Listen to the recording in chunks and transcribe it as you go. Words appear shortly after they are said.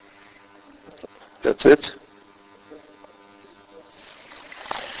That's it?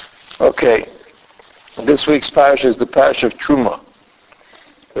 Okay. This week's parasha is the parasha of Truma.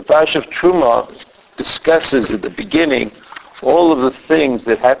 The parasha of Truma discusses at the beginning all of the things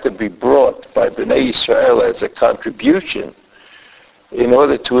that had to be brought by Bnei Yisrael as a contribution in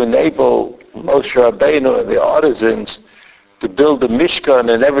order to enable Moshe Rabbeinu and the artisans to build the Mishkan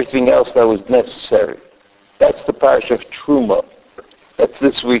and everything else that was necessary. That's the parasha of Truma. That's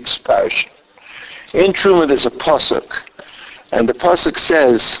this week's parasha. In Truma there's a pasuk, and the pasuk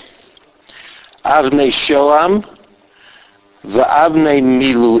says, Avnei Shoam v'Avnei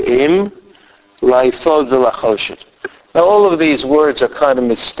Miluim la'ifod v'lachoshet. Now all of these words are kind of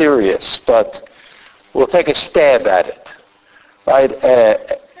mysterious, but we'll take a stab at it. Right?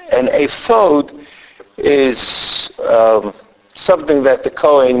 An ephod is something that the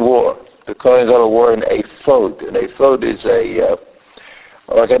Kohen wore. The Kohen wore an ephod. An ephod is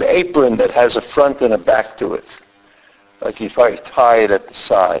like an apron that has a front and a back to it. Like if I tie it at the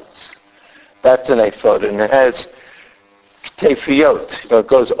sides. That's an ephod. And it has tefillot. It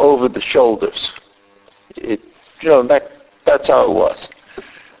goes over the shoulders. That's how it was.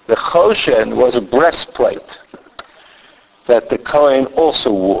 The choshen was a breastplate that the Kohen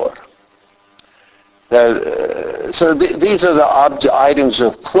also wore. These are the items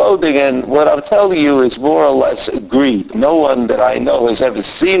of clothing, and what I'm telling you is more or less agreed. No one that I know has ever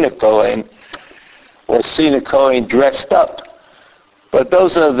seen a Kohen or seen a Kohen dressed up. But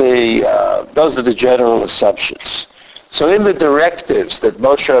those are the general assumptions. So in the directives that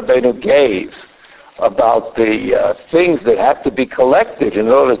Moshe Rabbeinu gave about the things that have to be collected in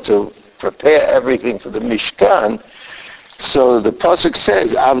order to prepare everything for the Mishkan, so the pasuk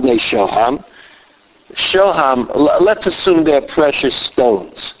says, Avnei Shoham. Shoham, let's assume they're precious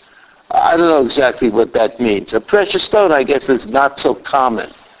stones. I don't know exactly what that means. A precious stone, I guess, is not so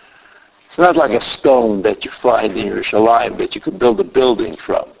common. It's not like a stone that you find in Yerushalayim that you can build a building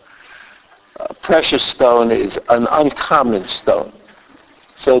from. A precious stone is an uncommon stone.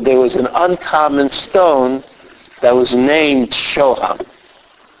 So there was an uncommon stone that was named Shoham.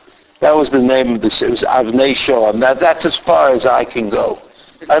 That was the name of this. It was Avnei Shoham. Now that's as far as I can go.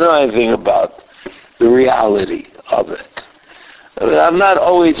 I don't know anything about the reality of it. I'm not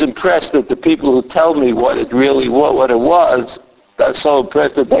always impressed that the people who tell me what it was, I'm so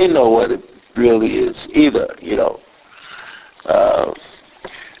impressed that they know what it really is either,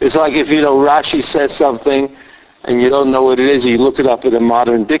 It's like if, Rashi says something and you don't know what it is, and you look it up in a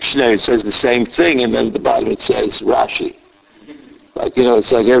modern dictionary, it says the same thing, and then at the bottom it says Rashi. Like,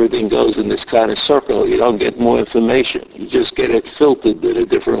 it's like everything goes in this kind of circle. You don't get more information. You just get it filtered in a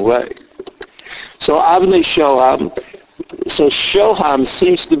different way. So Avnei Shoham, so Shoham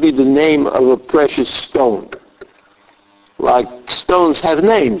seems to be the name of a precious stone. Like stones have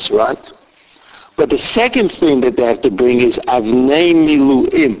names, right? But the second thing that they have to bring is Avnei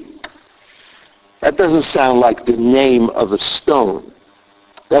Miluim. That doesn't sound like the name of a stone.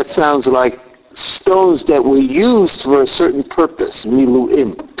 That sounds like stones that were used for a certain purpose,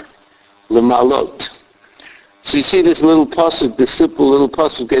 Miluim, Lemalot. So you see this little pasuk, this simple little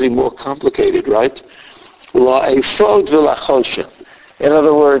pasuk getting more complicated, right? La'efod v'lachoshen. In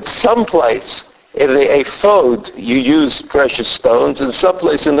other words, someplace in the ephod you used precious stones, and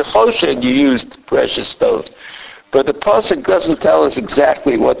someplace in the choshen you used precious stones. But the pasuk doesn't tell us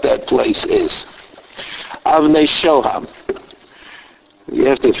exactly what that place is. Avnei Shoham. You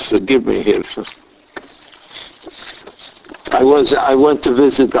have to forgive me here. I went to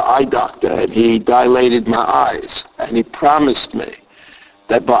visit the eye doctor, and he dilated my eyes, and he promised me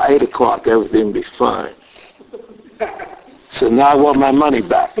that by 8 o'clock everything would be fine. So now I want my money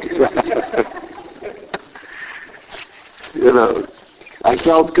back. I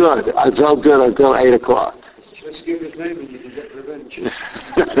felt good. Until 8 o'clock. Just give his name and you can get revenge.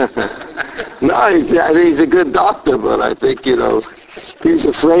 No, he's a good doctor, but I think, he's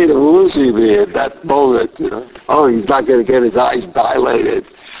afraid of losing me at that moment, Oh, he's not going to get his eyes dilated,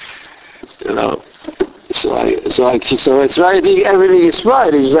 So it's right. I think everything is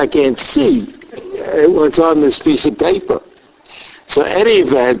fine. It's just I can't see what's on this piece of paper. So in any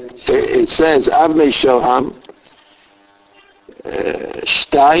event, it says, Avnei Shoham,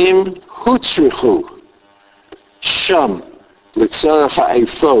 Shtayim Hutzrichu, Sham, L'tzorach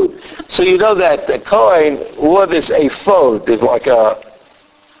ha'ephod. So you know that the Kohen wore this ephod. It's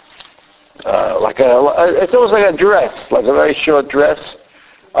it's almost like a dress, like a very short dress,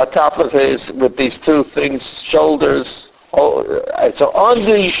 on top of his, with these two things, shoulders. So on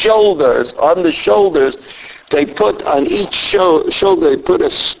the shoulders, they put on each shoulder, they put a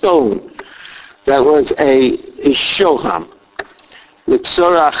stone that was a shoham.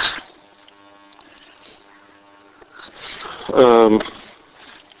 L'tzorach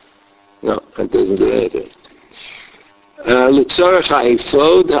No, that doesn't do anything. לצורך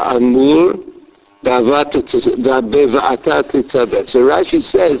האפוד האמור בבעתה תצווה. So Rashi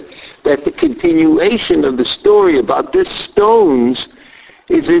says that the continuation of the story about these stones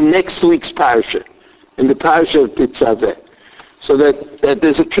is in next week's parasha, in the parasha of Tetzaveh. So that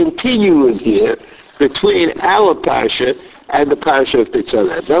there's a continuum here between our parasha and the parasha of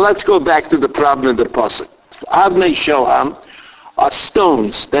Tetzaveh. Now let's go back to the problem of the pasuk. Avnei Shoham are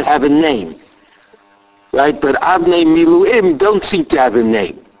stones that have a name, right? But Avnei Miluim don't seem to have a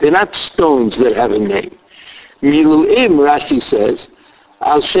name. They're not stones that have a name. Miluim, Rashi says,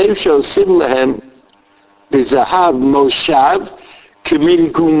 Al Shem Shosim Lahem B'Zahav Moshav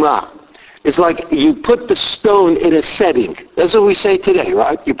Kemin Guma. It's like you put the stone in a setting. That's what we say today,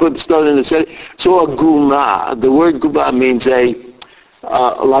 right? You put the stone in a setting. So a guma, the word guma means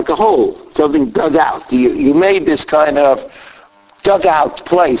like a hole, something dug out. You made this kind of dug out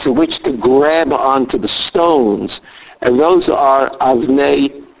place in which to grab onto the stones, and those are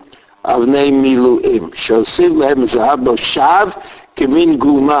avnei miluim. Shosim lehem zahav moshav kemin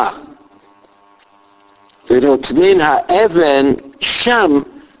guma. V'notznin ha'even sham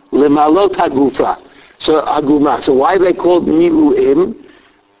lemalot hagufa. So aguma. So why they called miluim?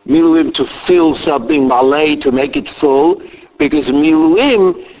 Miluim to fill something, malay to make it full, because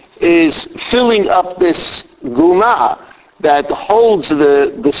miluim is filling up this guma that holds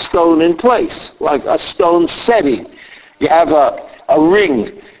the stone in place, like a stone setting. You have a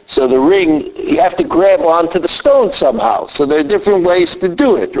ring. So the ring, you have to grab onto the stone somehow. So there are different ways to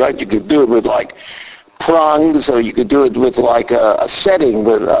do it, right? You could do it with like prongs, or you could do it with like a setting,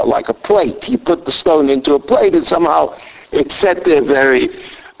 with like a plate. You put the stone into a plate, and somehow it's set there very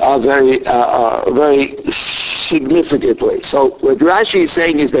significantly. So what Rashi is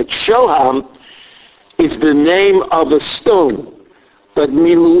saying is that Shoham is the name of a stone, but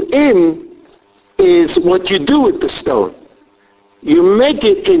Miluim is what you do with the stone. You make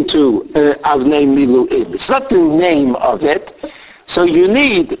it into Avnei Miluim. It's not the name of it. So you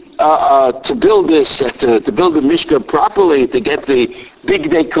need to build this, to build the Mishkan properly, to get the Big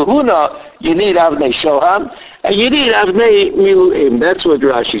Day Kahuna, you need Avnei Shoham, and you need Avnei Miluim. That's what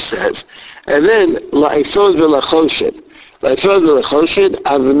Rashi says. And then, La'ifod v'lachoshed. La'ifod v'lachoshed,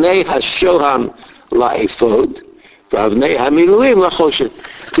 Avnei HaShoham La'ifod, v'Avnei HaMiluim la'choshed.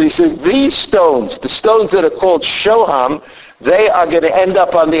 So he says, these stones, the stones that are called Shoham, they are going to end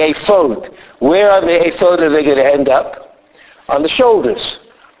up on the ephod. Where on the ephod are they going to end up? On the shoulders.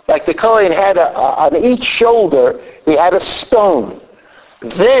 Like the Kohen had on each shoulder, he had a stone.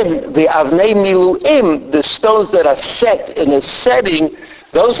 Then the Avnei Miluim, the stones that are set in a setting,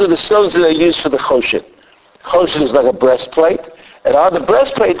 those are the stones that are used for the choshen. Choshen is like a breastplate. And on the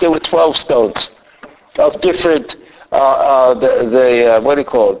breastplate there were 12 stones of different, what do you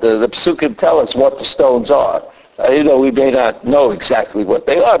call it? The Psukim tell us what the stones are. We may not know exactly what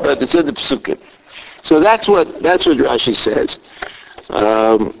they are, but it's in the Psukim. So that's what Rashi says.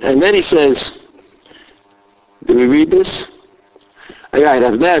 And then he says, do we read this? All right,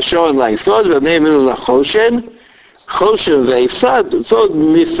 Avnei Shoham La'ifod v'Avnei Miluim la'choshen, choshen ve'efod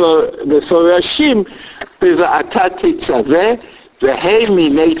meforashim b'va'ata tetzaveh v'hei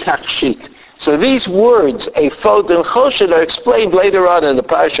minei takshit. So these words, ephod and choshen, are explained later on in the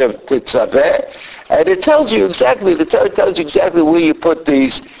parasha of Tetzaveh, and it tells you exactly. The Torah tells you exactly where you put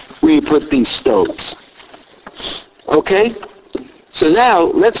these stones. Okay. So now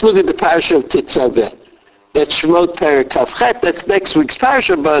let's look at the parasha of Tetzaveh. That's Shemot Perek Kafchet. That's next week's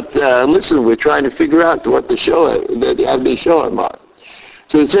parasha. But listen, we're trying to figure out what the Avnei Shoham are.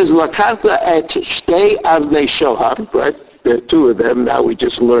 So it says, "Lakata et shtei Avnei Shoham." Right? There are two of them. Now we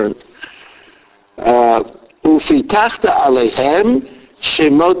just learned. Ufitachta alehem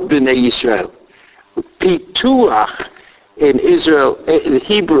shemot b'nei Yisrael. Pituach in Israel, in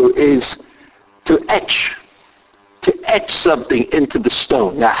Hebrew, is to etch something into the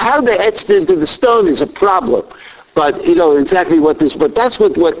stone. Now, how they etched into the stone is a problem, but exactly what this. But that's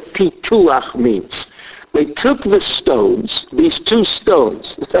what pituach means. They took the stones, these two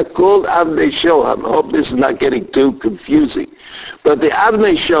stones, they're called Avnei Shoham. I hope this is not getting too confusing. But the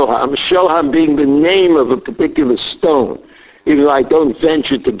Avnei Shoham being the name of a particular stone, even though I don't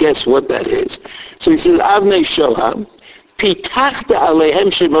venture to guess what that is. So he says, Avnei Shoham, pitachta alehem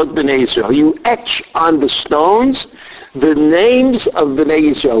shemot b'nei Yisrael. You etch on the stones the names of B'nai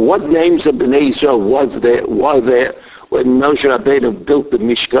Yisrael. What names of B'nai Yisrael were there when Moshe Rabbeinu built the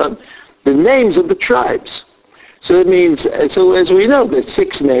Mishkan? The names of the tribes. So it means, so as we know, there's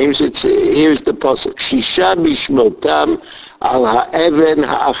 6 names. Here's the pasuk: Shisha mishmotam al ha'even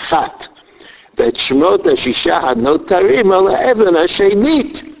ha'achat. ואת שמות השישה הנותרים על האבן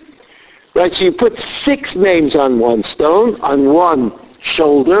השנית. Right, so you put 6 names on one stone, on one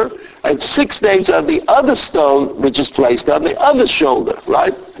shoulder, and 6 names on the other stone, which is placed on the other shoulder,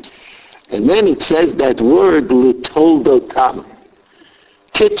 right? And then it says that word, litoldotam.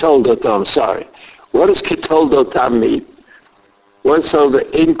 Kitoldotam, sorry. What does kitoldotam mean? What's so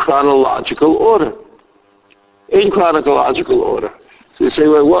in chronological order? In chronological order. So you say,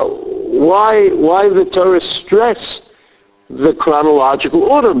 well, why the Torah stress the chronological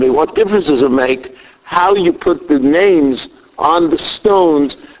order? I mean, what difference does it make how you put the names on the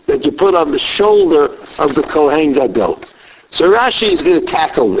stones that you put on the shoulder of the Kohen Gadol? So Rashi is going to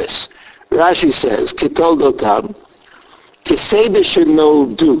tackle this. Rashi says, Kitoldotam, Keseda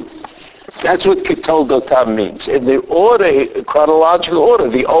Shenoldu. That's what Kitoldotam means. In the order, chronological order,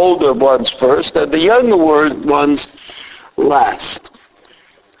 the older ones first and the younger ones last.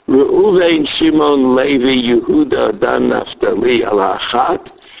 Reuven, Shimon, Levi, Yehuda, Dan, Naphtali, al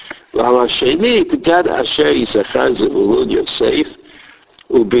ha'achat, ועל השנית, גד אשר יששכר, זבולון, יוסף,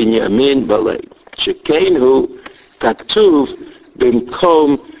 ובנימין בלב. שכן הוא כתוב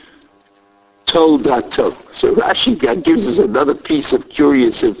במקום תולדתו. So Rashi gives us another piece of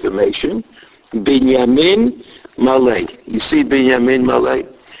curious information. Binyamin Malay. You see Binyamin Malay?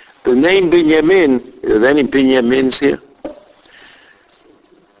 The name Binyamin, are there any Binyamins here?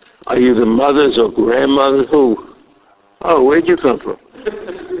 Are you the mothers or grandmothers? Who? Oh, where'd you come from?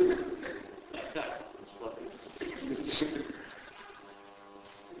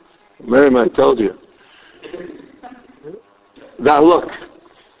 Miriam, I told you. Now look,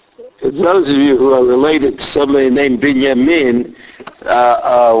 those of you who are related to somebody named Binyamin,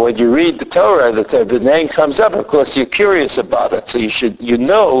 when you read the Torah, the name comes up. Of course, you're curious about it, so you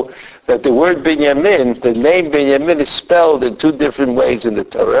know that the word Binyamin, the name Binyamin, is spelled in 2 different ways in the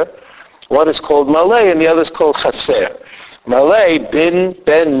Torah. One is called Malay, and the other is called Chaser. Malay, Bin,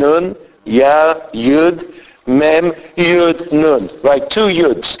 Ben, Nun, Ya, Yud, Mem, Yud, Nun. Right, 2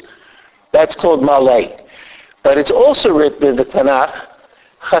 Yuds. That's called Malay. But it's also written in the Tanakh,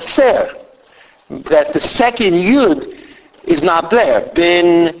 Chaser, that the second Yud is not there.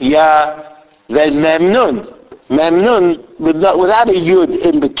 Bin, Ya, then Mem, Nun. Mem, Nun, without a Yud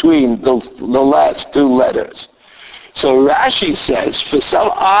in between the last 2 letters. So Rashi says, for some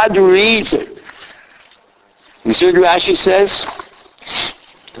odd reason, you see what Rashi says?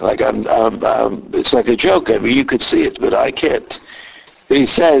 Like it's like a joke. I mean, you could see it, but I can't. He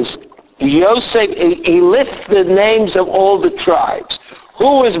says, Yosef, he lists the names of all the tribes.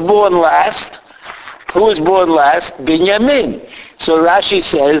 Who was born last? Who was born last? Binyamin. So Rashi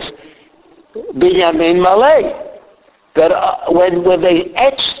says, Binyamin Malay. That when they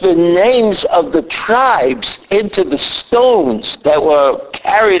etched the names of the tribes into the stones that were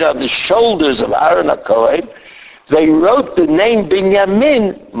carried on the shoulders of Aaron HaKohen, they wrote the name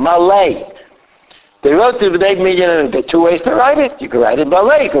Binyamin Malay. They wrote the name Binyamin. There are 2 ways to write it. You can write it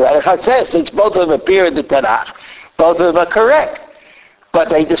Malay, you can write it Chaser. Since both of them appear in the Tanakh, both of them are correct. But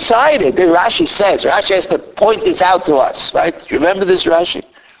they decided, Rashi says, Rashi has to point this out to us, right? Do you remember this, Rashi?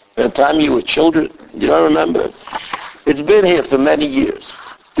 At the time you were children? You don't remember? It's been here for many years,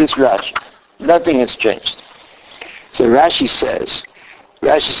 this Rashi. Nothing has changed. So Rashi says,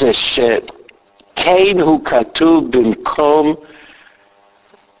 Kain hu katuv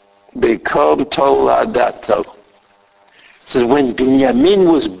b'kom toladato. So when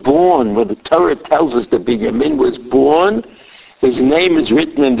Binyamin was born, when the Torah tells us that Binyamin was born, his name is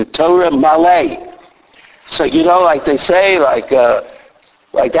written in the Torah, Malay. So, like they say, like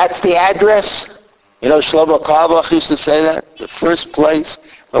that's the address. Shlomo Carlebach used to say that. The first place,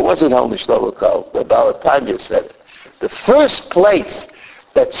 but it wasn't only Shlomo Carlebach, the Baal Tanya said it. The first place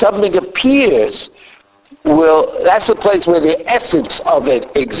that something appears, that's the place where the essence of it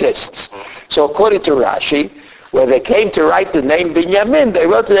exists. So according to Rashi, when they came to write the name Binyamin, they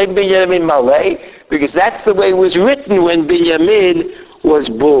wrote the name Binyamin Malay, because that's the way it was written when Binyamin was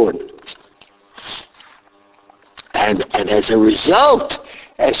born. And as a result,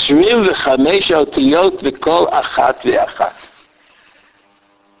 25 אותיות בכל אחת ואחת.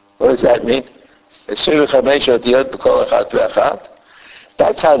 What does that mean? 25 אותיות בכל אחת ואחת?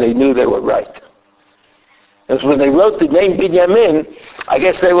 That's how they knew they were right. Because when they wrote the name Binyamin, I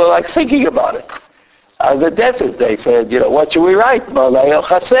guess they were like thinking about it. The desert, they said, what should we write? Malay or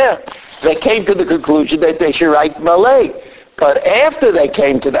Chaser? They came to the conclusion that they should write Malay. But after they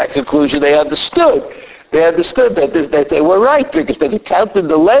came to that conclusion, they understood that they were right, because they counted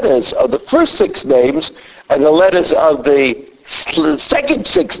the letters of the first 6 names and the letters of the second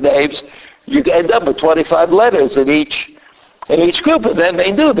 6 names. You end up with 25 letters in each in each group, and then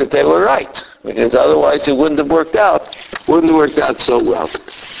they knew that they were right, because otherwise it wouldn't have worked out so well.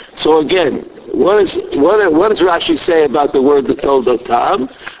 So again, what does Rashi say about the word L'Toldotam?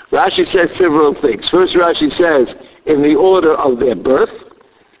 Rashi says several things. First, Rashi says in the order of their birth,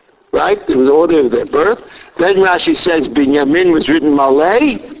 right? In the order of their birth. Then Rashi says Binyamin was written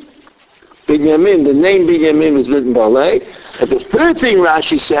Malay. Binyamin, the name Binyamin was written Malay. And the third thing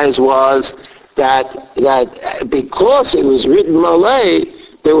Rashi says was that because it was written Malay,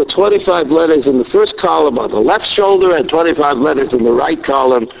 there were 25 letters in the first column on the left shoulder and 25 letters in the right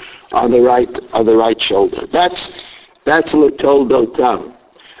column on the right shoulder. That's L'Toldotam.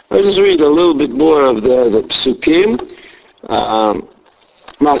 I'll just read a little bit more of the psukim.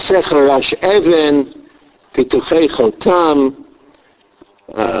 Ma'aseh Harash Even, Pituchei Chotam,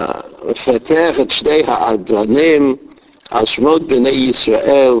 Fatech et Shnei Ha'advanim, Al Shmot B'nei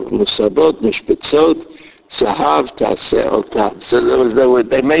Yisrael, Musabot, Mishpetzot, Zahav Taseh Otam. So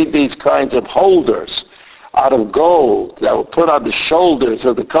they made these kinds of holders out of gold that were put on the shoulders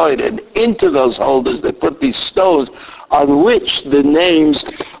of the Kohen, and into those holders they put these stones on which the names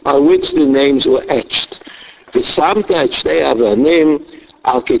were etched. V'samta et Shnei Avanim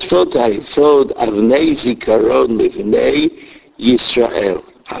al Ketvot ha'Ephod Avnei Zikaron Livnei Yisrael.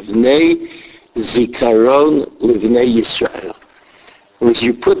 Avnei Zikaron Livnei Yisrael. Which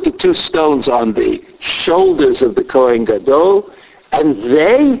you put the two stones on the shoulders of the Kohen Gadol, and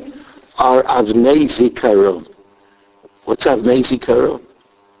they are Avnei Zikaron. What's Avnei Zikaron?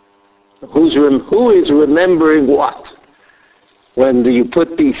 Who is remembering what? When you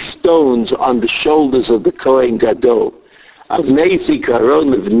put these stones on the shoulders of the Kohen Gadol. Avnei Zikaron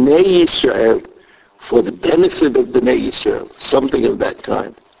Livnei Yisrael, for the benefit of Bnei Yisrael. Something of that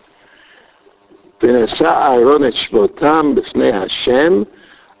kind. ונשא אהרון את שמותם בפני השם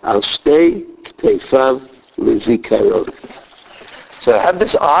על שתי כתפיו לזיכרון. So I have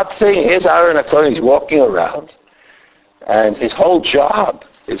this odd thing. Here's Aaron HaKohen, he's walking around, and his whole job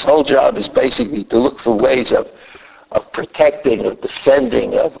is basically to look for ways of protecting, of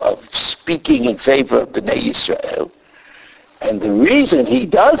defending, of speaking in favor of Bnei Yisrael. And the reason he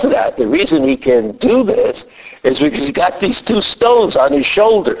does that, the reason he can do this, is because he's got these two stones on his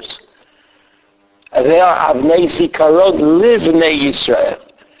shoulders. And they are Avnei Zikaron Livnei Yisrael.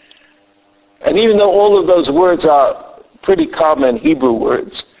 And even though all of those words are pretty common Hebrew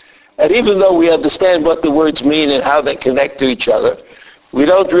words, and even though we understand what the words mean and how they connect to each other, we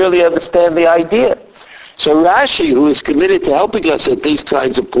don't really understand the idea. So Rashi, who is committed to helping us at these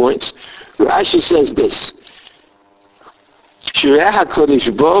kinds of points, Rashi says this: Shirei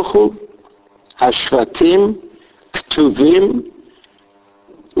HaKadosh Baruch Hu Hashvatim Ktuvim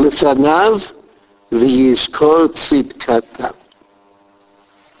Lefanav V'yizkor Tzidkatam.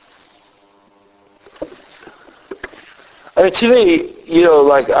 I mean, to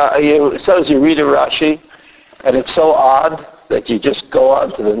me, sometimes you read a Rashi, and it's so odd that you just go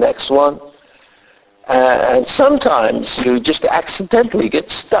on to the next one, and sometimes you just accidentally get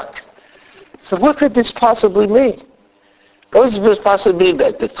stuck. So what could this possibly mean? What could this possibly mean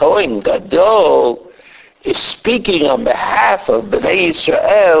that the Kohen Gadol is speaking on behalf of Bnei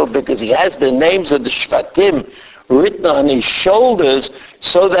Yisrael because he has the names of the Shvatim written on his shoulders,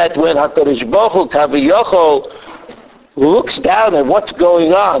 so that when HaKadosh Baruch Hu Kaviyachol looks down at what's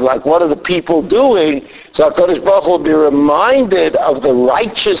going on, like what are the people doing, so HaKadosh Baruch Hu will be reminded of the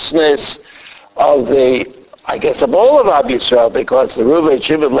righteousness of of all of Am Yisrael, because the Reuben,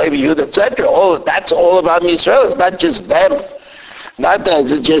 Shimon, Levi, Yehuda, etc., that's all of Am Yisrael. It's not just them. Not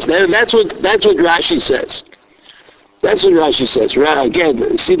that just them. That's what Rashi says. That's what Rashi says. Right,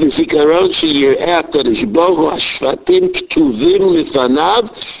 again, see the Zikaron Sheyireh HaKadosh Baruch Hu Hashvatim Ktuvim Lefanav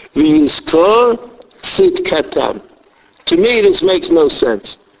V'yizkor Tzidkatam. To me, this makes no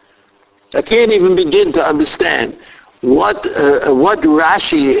sense. I can't even begin to understand what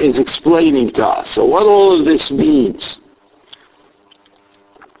Rashi is explaining to us, or what all of this means.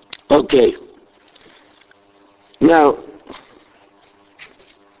 Okay. Now,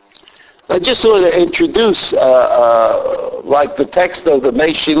 I just want to introduce the text of the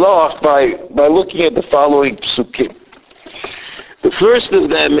Mei Shiloach by looking at the following psukim. The first of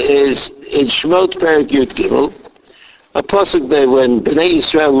them is in Shemot Perek Yud Gimel, a pasuk there when Bnei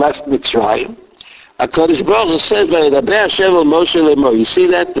Yisrael left Mitzrayim. HaKadosh Baruch Hu says, "Vayedaber Hashem el Moshe lemor." You see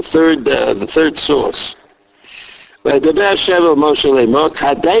that, the third source. "Vayedaber Hashem el Moshe lemor,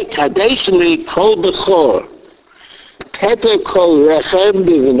 kadesh li kol bechor, peter kol rechem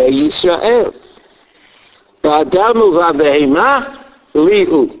b'Bnei Yisrael, v'adam u'v'abehema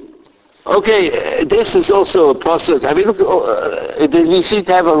li'u." Okay, this is also a pasuk. I mean, look, we seem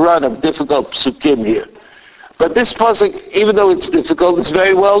to have a run of difficult psukim here. But this pasuk, even though it's difficult, it's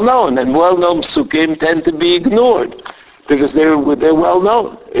very well known, and well-known psukim tend to be ignored because they're well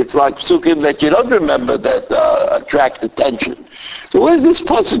known. It's like psukim that you don't remember that attract attention. So what does this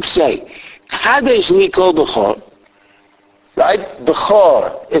pasuk say? Kadesh li kol bechor, right?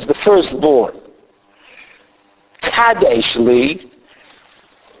 Bechor is the firstborn. Kadesh li,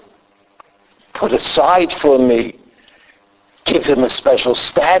 put aside for me, give him a special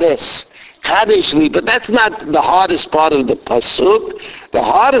status. Kadesh li, but that's not the hardest part of the pasuk. The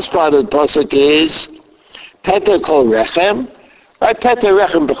hardest part of the pasuk is Peter kol rechem, right? Peter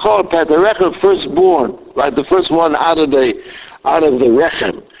rechem bechor, Peter rechem firstborn, right? The first one out of the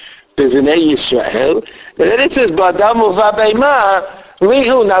rechem, b'vnei Yisrael. And then it says b'adam u'v'abeima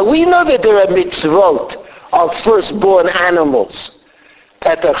lihu. Now we know that there are mitzvot of firstborn animals.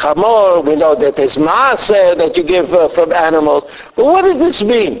 Peter chamor, we know that there's maaseh that you give from animals. But what does this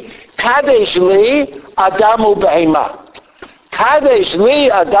mean? Kadesh li adamu be'ema. Kadesh li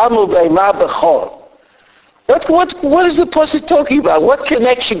adamu be'ema bechor. What is the pasuk talking about? What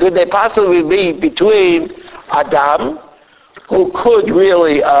connection could there possibly be between Adam, who could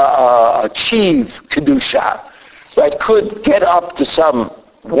really achieve kedusha, right? Could get up to some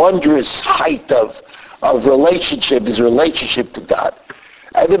wondrous height of relationship, his relationship to God,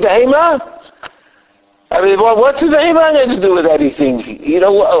 and the behemah? I mean, what's the behemah going to do with anything? You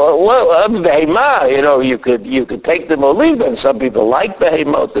know, behemah, you know, you could take them or leave them. Some people like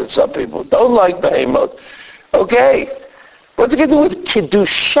behemoth and some people don't like behemoth. Okay. What's it going to do with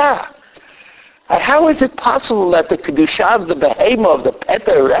kedusha? How is it possible that the kedusha of the behemah, of the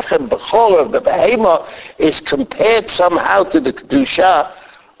Peter rechem bechor of the behemah, is compared somehow to the kedusha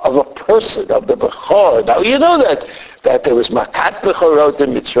of a person, of the bechor? Now, you know that there was makat bechorot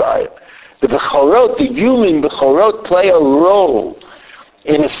in Mitzrayim. The bechorot, the human bechorot, play a role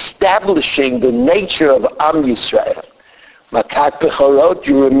in establishing the nature of Am Yisrael. Makat bechorot,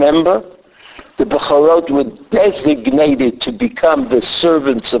 you remember? The bechorot were designated to become the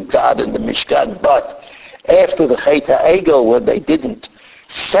servants of God in the Mishkan. But after the Chet HaEgel, when they didn't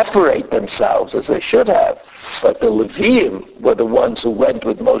separate themselves as they should have, but the Leviim were the ones who went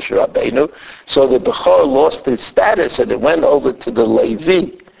with Moshe Rabbeinu, so the bechor lost his status and it went over to the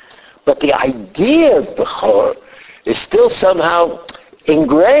Levi. But the idea of bechor is still somehow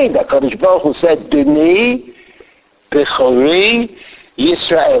ingrained. HaKadosh Baruch Hu said, B'ni bechori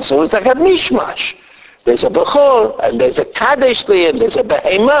Yisrael. So it's like a mishmash. There's a bechor, and there's a kadesh li, and there's a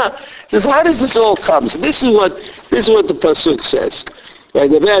behemah. So how does this all come? So this is what the pasuk says.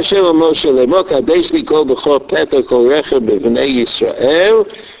 וידבר השם אל משה לאמור קדש לי כל בכור פטר כל רכב בבני ישראל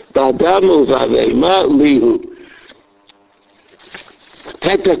באדם ובבהמה לי הוא.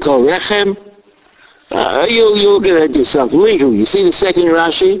 Peter kol rechem, you're going to do something. Lihu. You see the second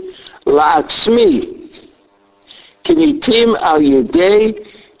Rashi? La'atzmi. Kinitim al yedei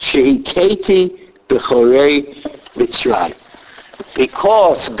she'iketi b'chorei Mitzrayim.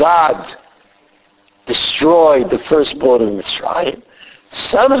 Because God destroyed the firstborn of Mitzrayim,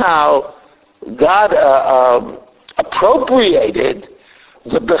 somehow God appropriated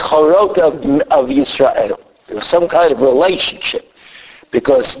the bechorot of Yisrael. There was some kind of relationship.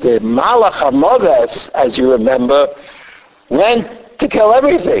 Because the Malach HaMoves, as you remember, went to kill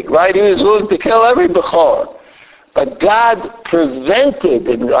everything, right? He was willing to kill every Bechor. But God prevented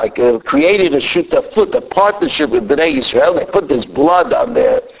and created a shutafut, a partnership with Bnei Yisrael. They put this blood on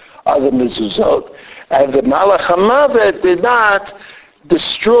the mezuzot. And the Malach HaMoves did not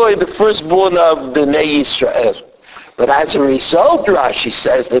destroy the firstborn of Bnei Yisrael. But as a result, Rashi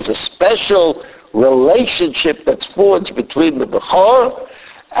says, there's a special relationship that's forged between the Bechor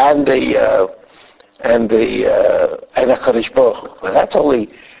and the HaKadosh Baruch Hu. Well, that's only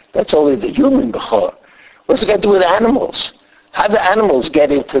the human Bechor. What's it got to do with animals? How do animals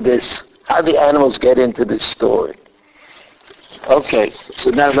get into this? How do animals get into this story? Okay, so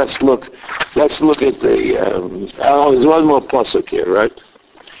now let's look at the. There's one more pasuk here, right?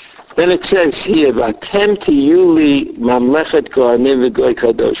 Then it says here, "Vatem tiyuli mamlechet kohanim v'goy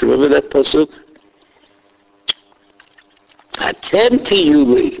kadosh." Remember that pasuk? Atem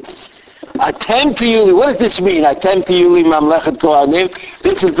tiyuli. Atem tiyuli. What does this mean? Atem tiyuli mamlechet kohanim.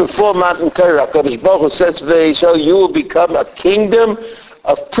 This is before Matan Torah. HaKadosh Baruch Hu says, "So you will become a kingdom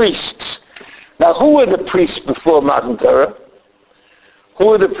of priests." Now, who were the priests before Matan Torah? Who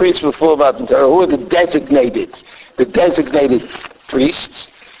were the priests before Matan Torah? Who were the designated priests?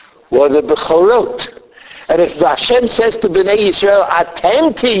 Were the Bechorot. And if Hashem says to Bnei Yisrael,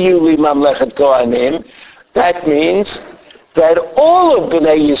 Atem tiyuli mamlechet kohanim, that means that all of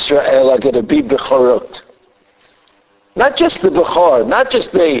Bnei Yisrael are going to be Bechorot. Not just the Bechor, not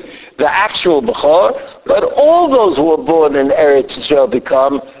just the actual Bechor, but all those who were born in Eretz Yisrael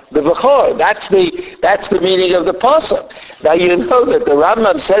become the Bechor. That's the meaning of the pasuk. Now you know that the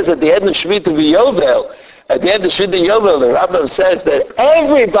Rambam says at the end of Shemitah V'Yovel, the Rambam says that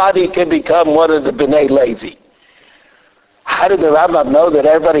everybody can become one of the Bnei Levi. How did the Rambam know that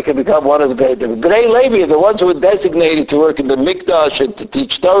everybody can become one of the Bnei Levi? Bnei Levi are the ones who were designated to work in the Mikdash and to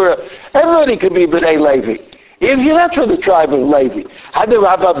teach Torah. Everybody can be Bnei Levi. If you're not from the tribe of Levi. How did the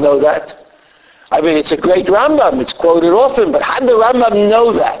Rambam know that? I mean, it's a great Rambam. It's quoted often, but how did the Rambam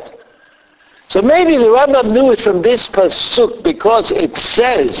know that? So maybe the Rambam knew it from this pasuk because it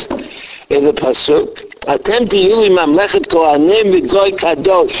says in the pasuk, "Atem tihyu li mamlechet kohanim v'goy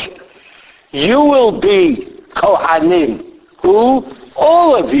kadosh." You will be kohanim. Who?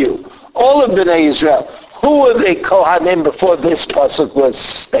 All of you. All of Bnei Israel. Who were the kohanim before this pasuk was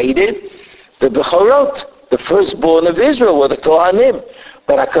stated? The Bechorot. The firstborn of Israel were the Kohanim.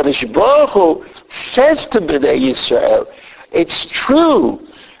 But HaKadosh Baruch Hu says to Bnei Yisrael, it's true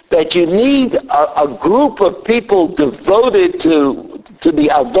that you need a group of people devoted to the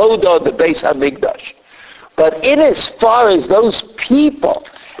Avodah, the Beis HaMikdash. But in as far as those people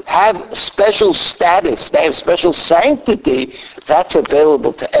have special status, they have special sanctity, that's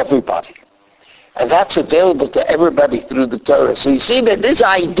available to everybody. And that's available to everybody through the Torah. So you see that this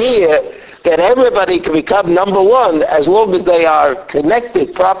idea that everybody can become number one as long as they are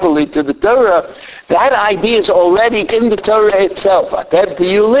connected properly to the Torah, that idea is already in the Torah itself. Atem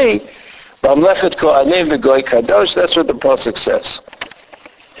tihyu li mamlechet kohanim v'goy kadosh. That's what the pasuk says.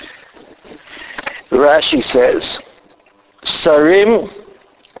 Rashi says, Sarim,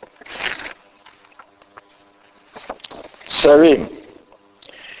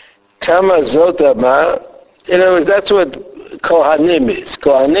 Kama zot amar. In other words, that's what Kohanim is.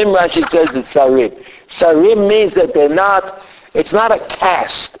 Kohanim, Rashi says, is Sarim. Sarim means that they're not, it's not a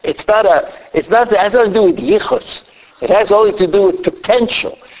caste. It has nothing to do with yichus. It has only to do with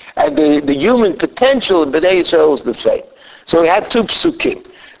potential. And the human potential in Bnei Yisrael is the same. So we had two psukim.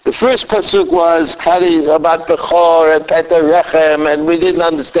 The first pasuk was about Bechor and Peter Rechem, and we didn't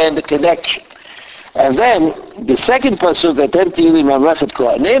understand the connection. And then the second pasuk, Atem tihyu li mamlechet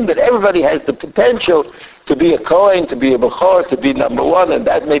kohanim, that everybody has the potential to be a Kohen, to be a Bechor, to be number one, and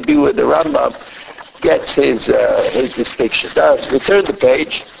that may be where the Rambam gets his distinction. Now, return the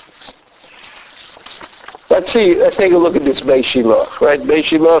page. Let's take a look at this Mei Shiloach, right? Mei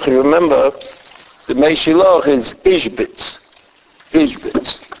Shiloach, you remember, the Mei Shiloach is Ishbitz.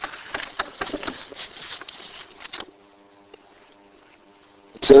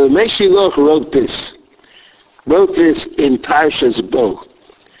 So Mei Shiloach wrote this in Parshas Bo.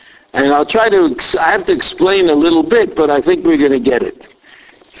 And I have to explain a little bit, but I think we're going to get it.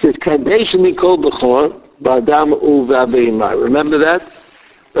 It says, Kadesh Nikol Bechor, Ba'adam U'Va'Be'imah. Remember that?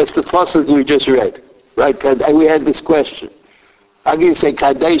 That's the pasuk we just read. Right? We had this question. How can you say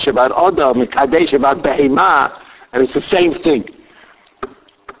Kadesh about Adam and Kadesh about Behemah, and it's the same thing?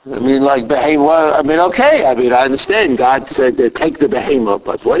 I mean, like Behemah, I understand. God said, take the Behemah,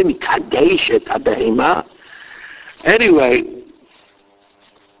 but what do you mean Kadesh at Behemah? Anyway,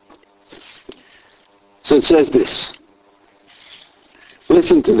 so it says this.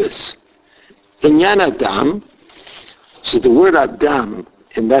 Listen to this. Inyan Adam, so the word Adam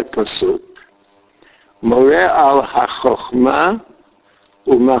in that pasuk, Moreh al ha-chokhmah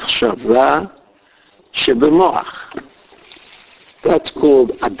u'machshava shebemoach. That's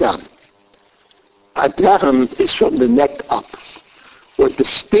called Adam. Adam is from the neck up. What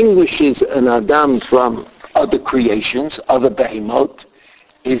distinguishes an Adam from other creations, other behemoth,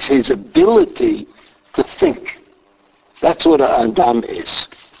 is his ability to think. That's what an Adam is.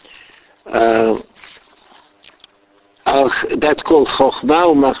 That's called Chokhmah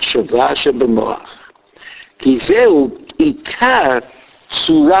u'machshava shebemoach. Ki zeu ikar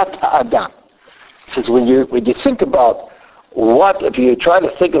tzurat ha'adam. It says when you think about if you try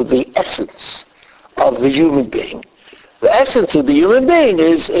to think of the essence of the human being, the essence of the human being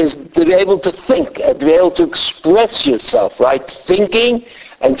is to be able to think and to be able to express yourself, right? Thinking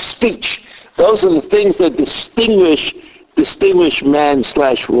and speech. Those are the things that distinguish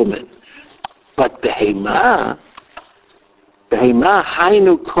man/woman. But Behemah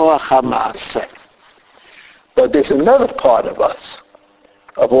hainu koach ha'maaseh. But there's another part of us,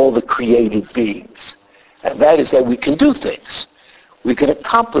 of all the created beings, and that is that we can do things. We can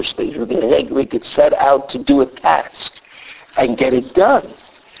accomplish things. We could set out to do a task and get it done.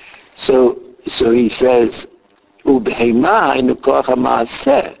 So he says, "Ubehema hainu koach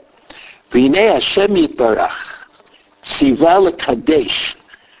ha'maaseh, v'hinei Hashem yitbarach, tziva lekadesh,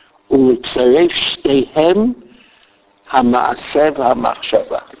 u'litzaref shteihem hama'aseh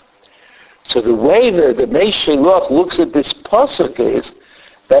v'hamachshava. So the way the Mei Shiloach looks at this pasuk is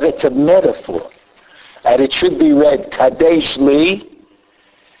that it's a metaphor. And it should be read, Kadesh Li,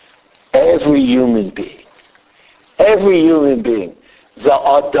 every human being. Every human being. The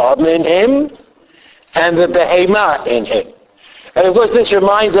Adam in him and the Behemah in him. And of course this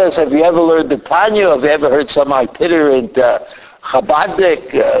reminds us, have you ever learned the Tanya? Have you ever heard some itinerant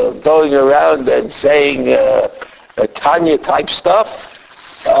Chabadnik going around and saying Tanya type stuff?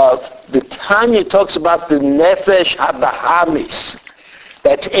 The Tanya talks about the Nefesh HaBahamis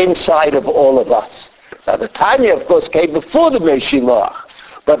that's inside of all of us. Now the Tanya, of course, came before the Mei Shiloach.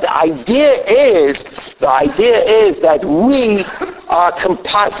 But the idea is that we are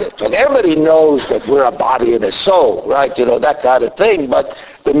composite. And everybody knows that we're a body and a soul, right? You know, that kind of thing. But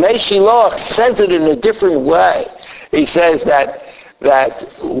the Mei Shiloach says it in a different way. He says that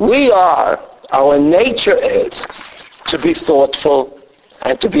we are, our nature is to be thoughtful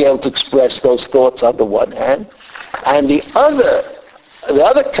and to be able to express those thoughts on the one hand. And the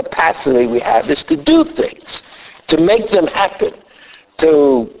other capacity we have is to do things, to make them happen.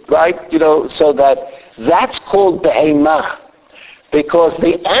 So that's called behemah, because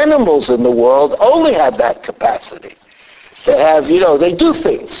the animals in the world only have that capacity. They have, they do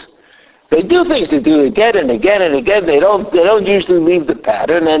things. They do things. They do it again and again and again. They don't usually leave the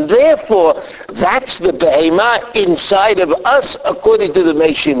pattern, and therefore that's the behemah inside of us, according to the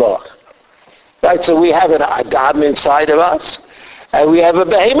Mei Shiloach. Right. So we have an Adam inside of us, and we have a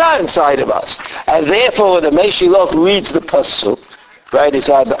behemah inside of us, and therefore when the Mei Shiloach reads the pasuk, right, it's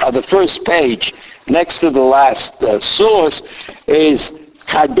on the first page, next to the last source, is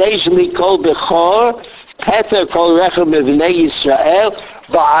Kadesh li kol bechor, Peter kol rechem mevnei Yisrael,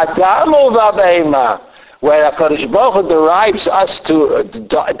 ba'adam u'va'behemah, where HaKadosh Baruch Hu derives us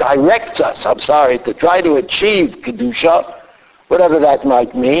directs us to try to achieve Kedusha, whatever that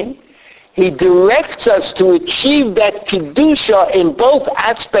might mean. He directs us to achieve that Kedusha in both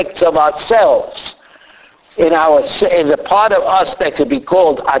aspects of ourselves. In the part of us that could be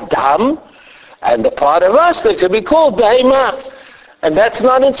called Adam, and the part of us that could be called Behemah. And that's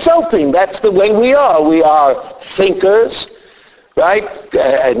not insulting. That's the way we are. We are thinkers, right?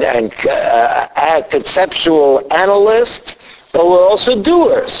 And conceptual analysts, but we're also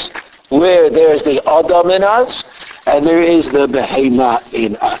doers. Where there's the Adam in us, and there is the Behemah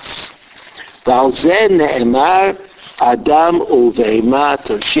in us. V'al zeh ne'emar Adam u'Behemah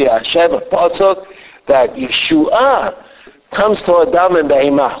Toshia Hashem, a pasuk that Yeshua comes to Adam and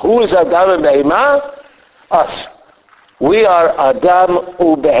Behemah. Who is Adam and Behemah? Us. We are Adam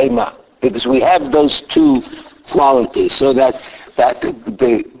u'Behemah, because we have those two qualities. So that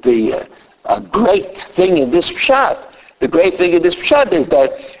the great thing in this pshat, is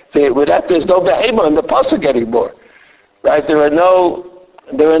that there's no Behemah in the pasuk anymore. Right? There are no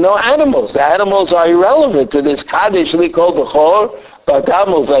animals. The animals are irrelevant to this Kadesh li kol bechor, but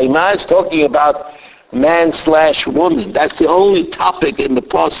Adam u'Behemah is talking about man/woman. That's the only topic in the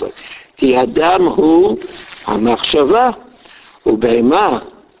pasuk. Ki Adam hu hamachshava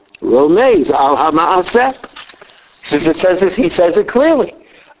u'Behemah romez al hama'aseh. Since it says it, he says it clearly.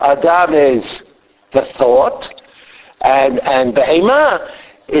 Adam is the thought, and Behemah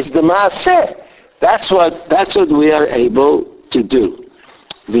is the maaseh. That's what we are able to do.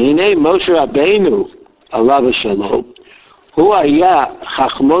 V'hinei Moshe Rabbeinu alav shalom hu haya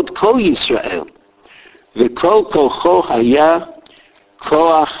chachmot kol Yisrael. וכל כוחו היה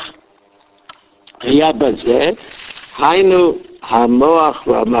כוח, היה בזה, היינו המוח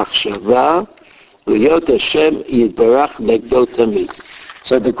והמחשבה, להיות השם יתברך נגדו תמיד.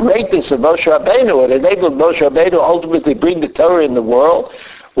 So the greatness of Moshe Rabbeinu, what enabled Moshe Rabbeinu to ultimately bring the Torah in the world,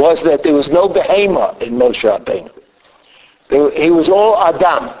 was that there was no behemah in Moshe Rabbeinu. He was all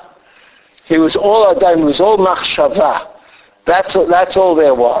Adam. He was all machshava. That's all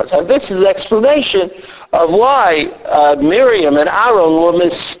there was. And this is the explanation of why Miriam and Aaron were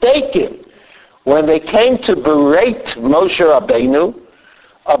mistaken when they came to berate Moshe Rabbeinu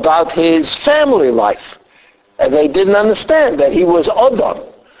about his family life. And they didn't understand that he was Adam.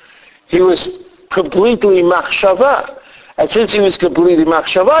 He was completely machshava. And since he was completely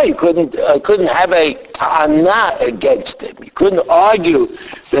machshava, you couldn't have a ta'ana against him. You couldn't argue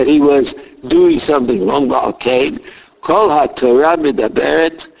that he was doing something wrong. Okay. Kol ha-Torah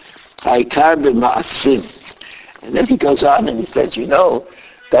medaberet ha'ikar b'ma'asim. And then he goes on and he says,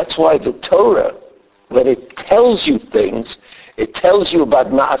 that's why the Torah, when it tells you things, it tells you about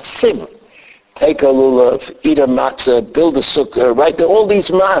ma'asim. Take a lulav, eat a matzah, build a sukkah, right? All these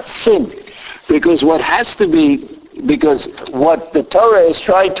ma'asim. Because what the Torah is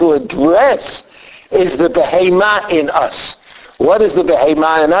trying to address is the behemah in us. What is the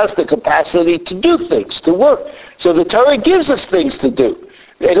behemah in us? The capacity to do things, to work. So the Torah gives us things to do.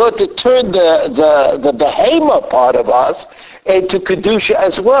 In order to turn the behemah part of us into Kedusha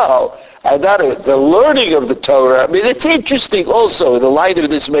as well. And that is the learning of the Torah. I mean, it's interesting also in the light of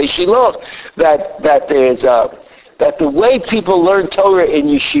this Meshiloch that there's that the way people learn Torah in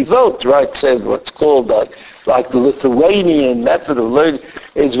yeshivot, right, says what's called like the Lithuanian method of learning,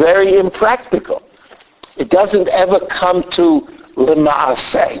 is very impractical. It doesn't ever come to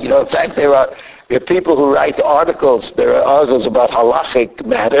l'ma'aseh. In fact, there are people who write articles. There are articles about halachic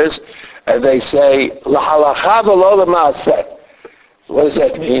matters, and they say l'halacha v'lo l'ma'aseh. What does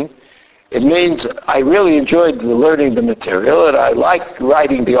that mean? It means I really enjoyed learning the material, and I like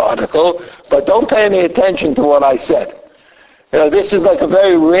writing the article, but don't pay any attention to what I said. This is like a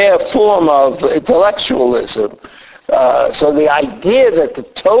very rare form of intellectualism. So the idea that the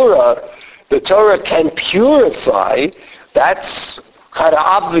Torah can purify, that's kind of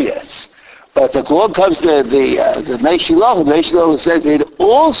obvious. But the Lord comes to the Meshiloch. The Meshiloch says it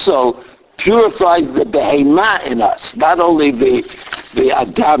also purifies the behemah in us, not only the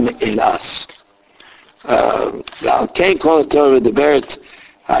Adam in us. כן כל התורה מדברת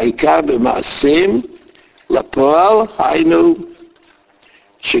העיקר במעשים לפועל, היינו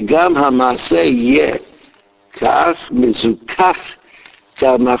שגם המעשה יהיה כך מזוכח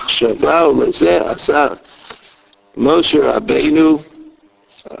כמחשבה, ולזה עשה משה רבינו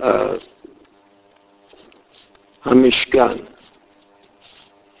המשכן.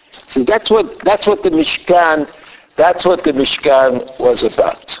 See, that's what the Mishkan was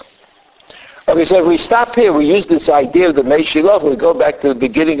about. Okay, so if we stop here, we use this idea of the Meshiloch, we go back to the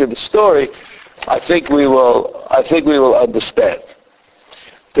beginning of the story, I think we will understand.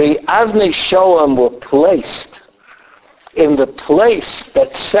 The Avnei Shoam were placed in the place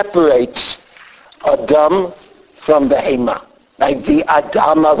that separates Adam from Behemah. Like the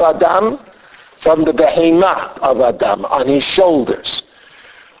Adam of Adam from the Behemah of Adam on his shoulders.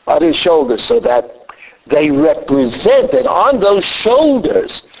 So that they represent, and on those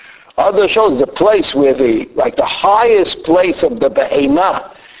shoulders, the place where the highest place of the Behemah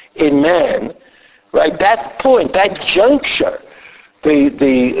in man, right? That point, that juncture,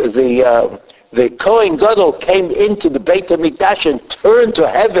 the Kohen Gadol came into the Beit HaMikdash and turned to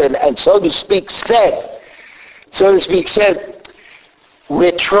heaven, and so to speak said,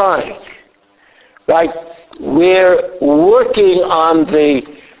 we're trying, right? We're working on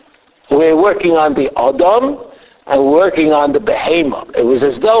the Adam and working on the Behemah. It was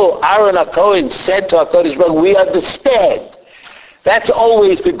as though Aaron HaKohen said to HaKadosh Baruch Hu, we understand. That's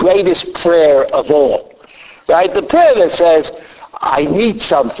always the greatest prayer of all. Right? The prayer that says, I need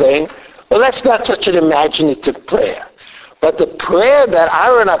something, well, that's not such an imaginative prayer. But the prayer that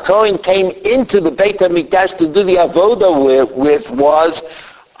Aaron HaKohen came into the Beit HaMikdash to do the avodah with was,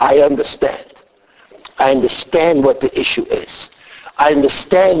 I understand. I understand what the issue is. I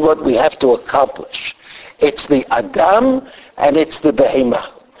understand what we have to accomplish. It's the Adam and it's the Behemah.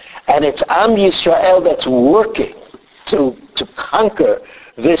 And it's Am Yisrael that's working to conquer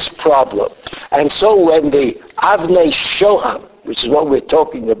this problem. And so when the Avnei Shoam, which is what we're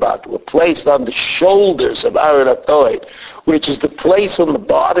talking about, were placed on the shoulders of Aaron HaKohen, which is the place on the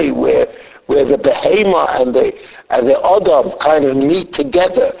body where the Behemah and the Adam kind of meet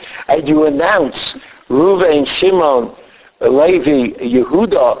together, and you announce Reuven, Shimon, Levi,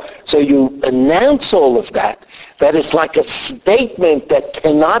 Yehuda, so you announce all of that it's like a statement that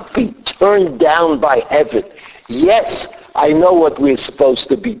cannot be turned down by heaven. Yes, I know what we're supposed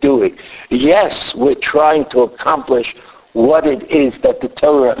to be doing. Yes, we're trying to accomplish what it is that the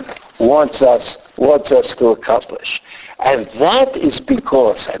Torah wants us to accomplish. And that is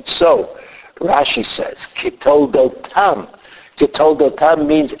because, and so Rashi says, Kitoldotam. Kitoldotam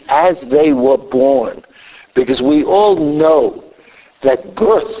means as they were born. Because we all know that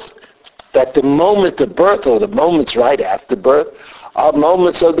the moment of birth, or the moments right after birth, are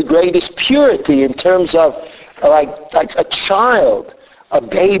moments of the greatest purity in terms of like a child, a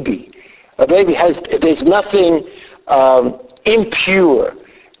baby. A baby there's nothing impure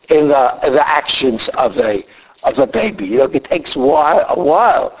in the actions of a baby. It takes a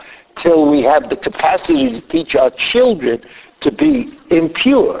while till we have the capacity to teach our children to be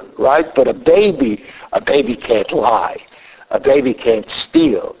impure, right? But a baby can't lie. A baby can't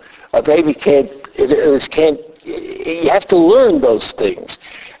steal. A baby can't. You have to learn those things,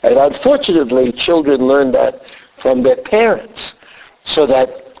 and unfortunately, children learn that from their parents. So that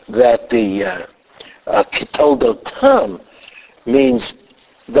the Kitoldotam means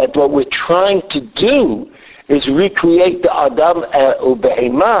that what we're trying to do is recreate the Adam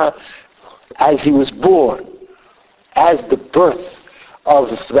Ubehemah as he was born, as the birth of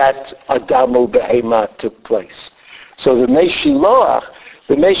that Adamu Behema took place. So the Meshiloach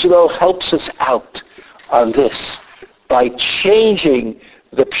helps us out on this by changing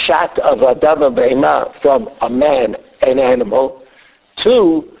the pshat of Adam and Behema from a man, an animal,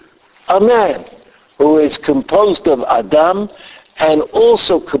 to a man who is composed of Adam and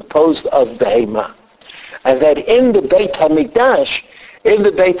also composed of Behema. And that in the Beit HaMikdash,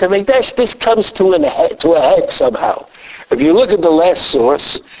 this comes to a head somehow. If you look at the last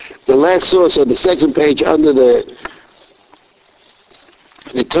source on the second page under the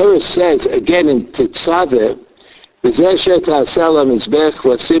Torah says, again in Tetzaveh, וזה שתעשה למזבח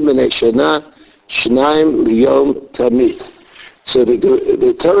כבשים בני שנה, שניים ליום תמיד. So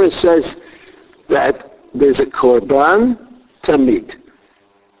the Torah says that there's a korban tamid,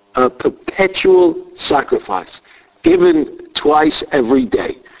 a perpetual sacrifice, given twice every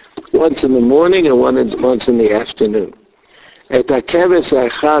day, once in the morning and once in the afternoon. את הכבש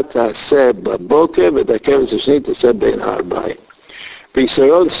האחד תעשה בבוקר ואת הכבש השני תעשה בין הערביים.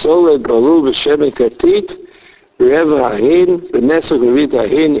 ביסרון סולת ברור בשמן כתית רבע ההין ונסך ורבעית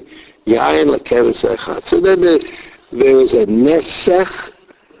ההין yayin לכבש האחד. So then there was a nesech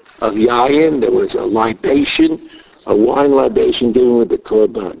of yayin, there was a libation, a wine libation given with the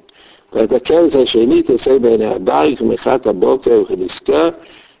korban. ואת הכבש השני תעשה בין הערביים כמחת הבוקר וכנזכר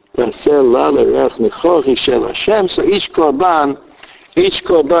תעשה לה לריח נכוחי של השם. So each korban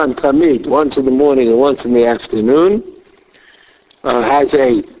tamid, once in the morning and once in the afternoon, has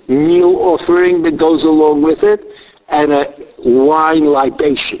a meal offering that goes along with it and a wine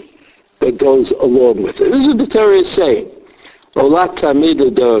libation that goes along with it. This is what the Torah is saying. Olat tamid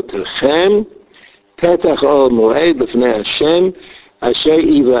l'dorotechem petach ol moed l'fnei Hashem asher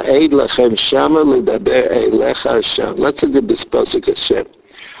yiva'ed lachem shama l'daber eilecha Hashem. Let's look at this pasuk Hashem.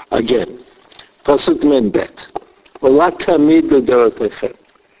 Again, pasuk men bet. Olat tamid l'dorotechem.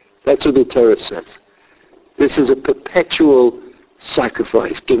 That's what the Torah says. This is a perpetual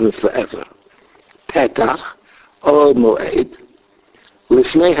sacrifice given forever. Petach ol moed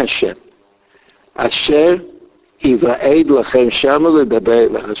l'fnei Hashem asher yiva'ed lachem shama l'daber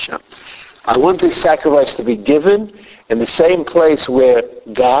eilecha Hashem. I want this sacrifice to be given in the same place where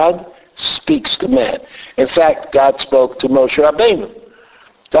God speaks to man. In fact, God spoke to Moshe Rabbeinu.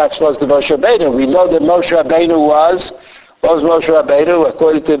 God spoke to Moshe Rabbeinu. We know that Moshe Rabbeinu was Moshe Rabbeinu,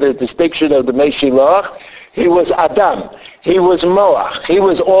 according to the distinction of the Meshiloach, he was Adam. He was Moach. He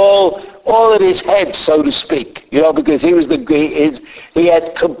was all in his head, so to speak. Because he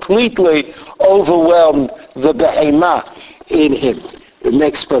had completely overwhelmed the Behemah in him. The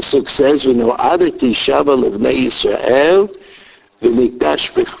next pasuk says, "V'no'adati shava levnei Yisrael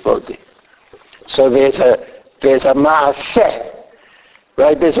v'nikdash b'chvodi." So there's a maaseh,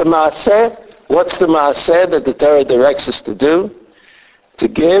 right? There's a maaseh. What's the maaseh that the Torah directs us to do? To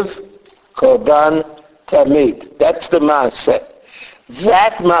give korban tamid. That's the maaseh.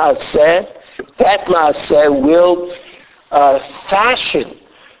 That maaseh will fashion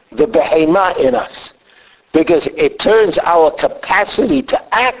the behemah in us. Because it turns our capacity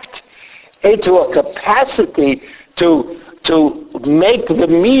to act into a capacity to make the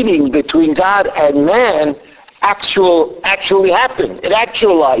meeting between God and man actually happen. It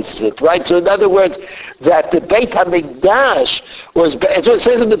actualizes it, right? So in other words, that the Beit HaMikdash was, as it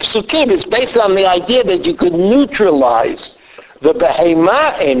says in the Psukim, is based on the idea that you could neutralize the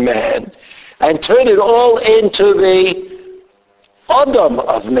behemah in man and turn it all into the Adam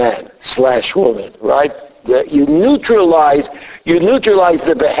of man / woman, right? That you neutralize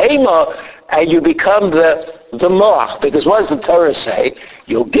the behemah and you become the moach. Because what does the Torah say?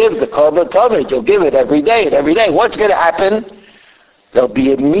 You'll give the korban tamid. You'll give it every day and every day. What's going to happen? There'll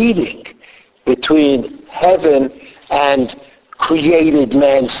be a meeting between heaven and created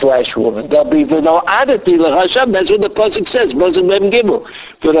man / woman. There'll be v'no'adati l'Hashem. That's what the pasuk says. Pasuk Mem Gimel.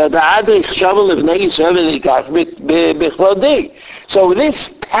 V'no'adati l'Hashem l'vnei Yisrael v'nikach b'chvodi. So this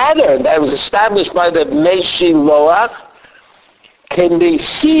pattern that was established by the Meshiloach can be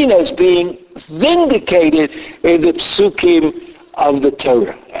seen as being vindicated in the psukim of the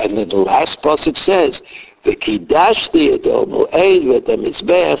Torah. And then the last pasuk says, "V'kidashti et ol moed v'et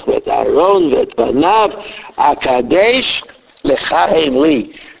hamizbech v'et Aaron v'et banav akadesh lechaim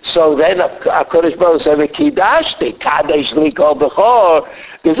li." So then HaKadosh Baruch Hu said, "V'kidashti kadesh li kol bechor."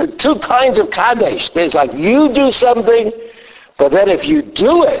 There's two kinds of kadesh. There's like you do something, but then if you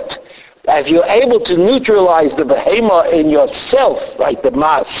do it, if you're able to neutralize the behemah in yourself, right, the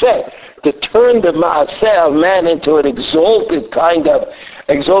maaseh, to turn the maaseh of man into an exalted kind of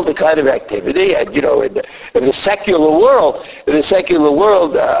exalted kind of activity. And, in the secular world,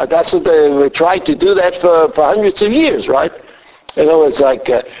 that's what they tried to do that for hundreds of years, right? In other words,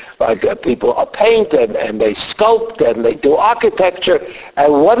 people paint and they sculpt and they do architecture.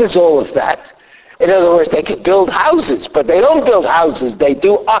 And what is all of that? In other words, they can build houses, but they don't build houses. They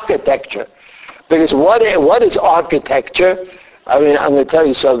do architecture. Because what is architecture? I mean, I'm going to tell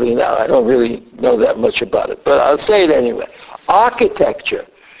you something now. I don't really know that much about it, but I'll say it anyway. Architecture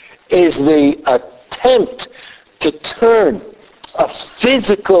is the attempt to turn a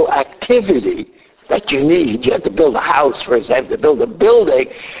physical activity that you need, you have to build a house, for example, to build a building,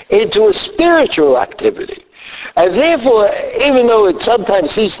 into a spiritual activity. And therefore, even though it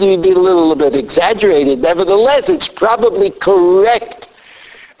sometimes seems to be a little bit exaggerated, nevertheless, it's probably correct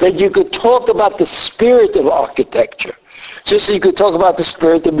that you could talk about the spirit of architecture. Just as you could talk about the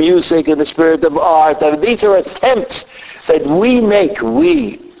spirit of music and the spirit of art. And these are attempts that we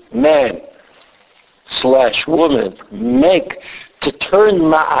man/woman, make to turn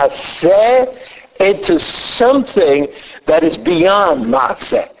ma'aseh into something that is beyond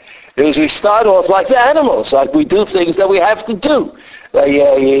ma'aseh. Because we start off like the animals, like we do things that we have to do.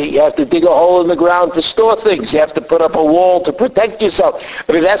 You have to dig a hole in the ground to store things. You have to put up a wall to protect yourself.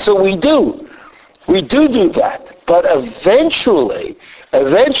 I mean, that's what we do. We do that. But eventually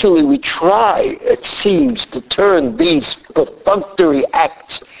we try, it seems, to turn these perfunctory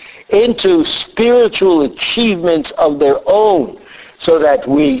acts into spiritual achievements of their own, so that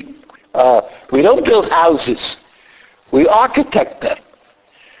we don't build houses. We architect them.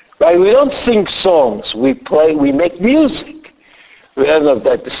 Right? We don't sing songs. We make music. I don't know if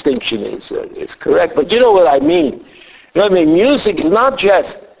that distinction is correct, but you know what I mean. You know what I mean? Music is not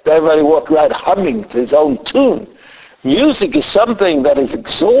just everybody walk around humming to his own tune. Music is something that is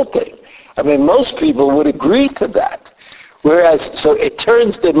exalting. I mean, most people would agree to that. Whereas, so it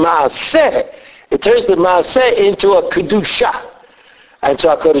turns the maaseh into a kedusha. And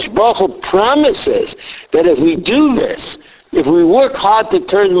so HaKadosh Baruch Hu promises that if we do this, if we work hard to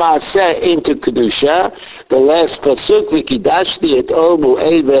turn Maaseh into Kedusha, the last pasuk, V'kidashti et ol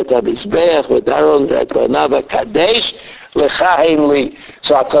mu'ed v'et ha-mizbeach v'daron v'et banav ha-kadesh l'chaim li.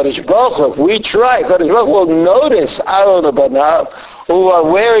 So HaKadosh Baruch Hu, if we try, HaKadosh Baruch Hu will notice Aaron and Banav, who are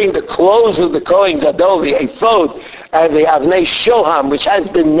wearing the clothes of the Kohen Gadol, the ephod, and the Avnei Shoham, which has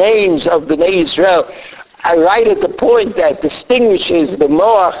the names of the Bnei Israel, right at the point that distinguishes the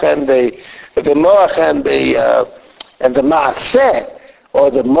Moach and the Maaseh, or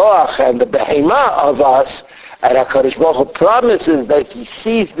the Moach and the Behemah of us, and HaKadosh Baruch Hu promises that he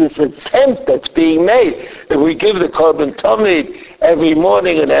sees this attempt that's being made, that we give the Korban Tamid every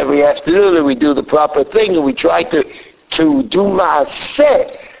morning and every afternoon, and we do the proper thing, and we try to do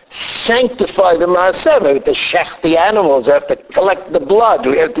Maaseh, sanctify the Maaseh. We have to shech the animals, we have to collect the blood,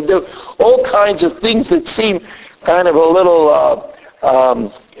 we have to do all kinds of things that seem kind of a little,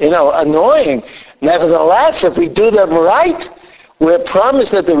 annoying. Nevertheless, if we do them right, we're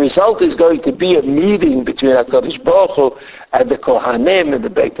promised that the result is going to be a meeting between HaKadosh Baruch Hu and the Kohanim and the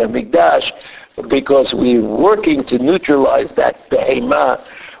Beit HaMikdash, because we're working to neutralize that behemah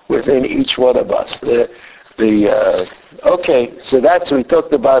within each one of us. Okay, so we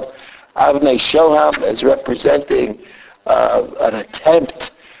talked about Avnei Shoham as representing an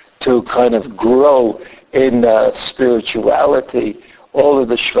attempt to kind of grow in spirituality. All of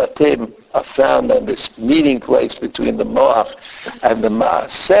the Shvatim are found on this meeting place between the Moach and the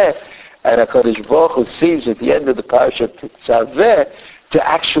Maaseh, and HaKadosh Baruch Hu seems at the end of the parasha Tetzaveh to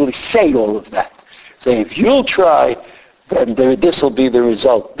actually say all of that. Say, if you'll try, then this will be the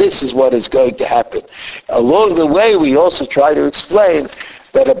result. This is what is going to happen. Along the way, we also try to explain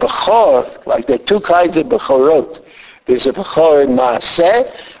that a Bechor, like there are two kinds of Bechorot. There's a Bechor in Maaseh,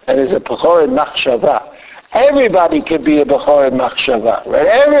 and there's a Bechor in Machshavah. Everybody can be a Bechor in Machshavah, right?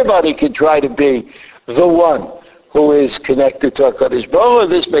 Everybody can try to be the one who is connected to HaKadosh Baruch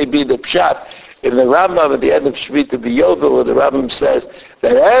Hu. This may be the pshat in the Rambam at the end of Shemitah B'Yovel, where the Rambam says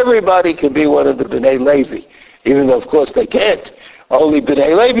that everybody can be one of the B'nai Levi, even though, of course, they can't. Only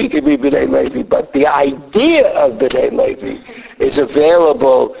B'nai Levi can be B'nai Levi, but the idea of B'nai Levi is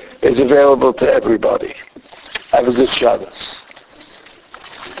available to everybody. Have a good Shabbos.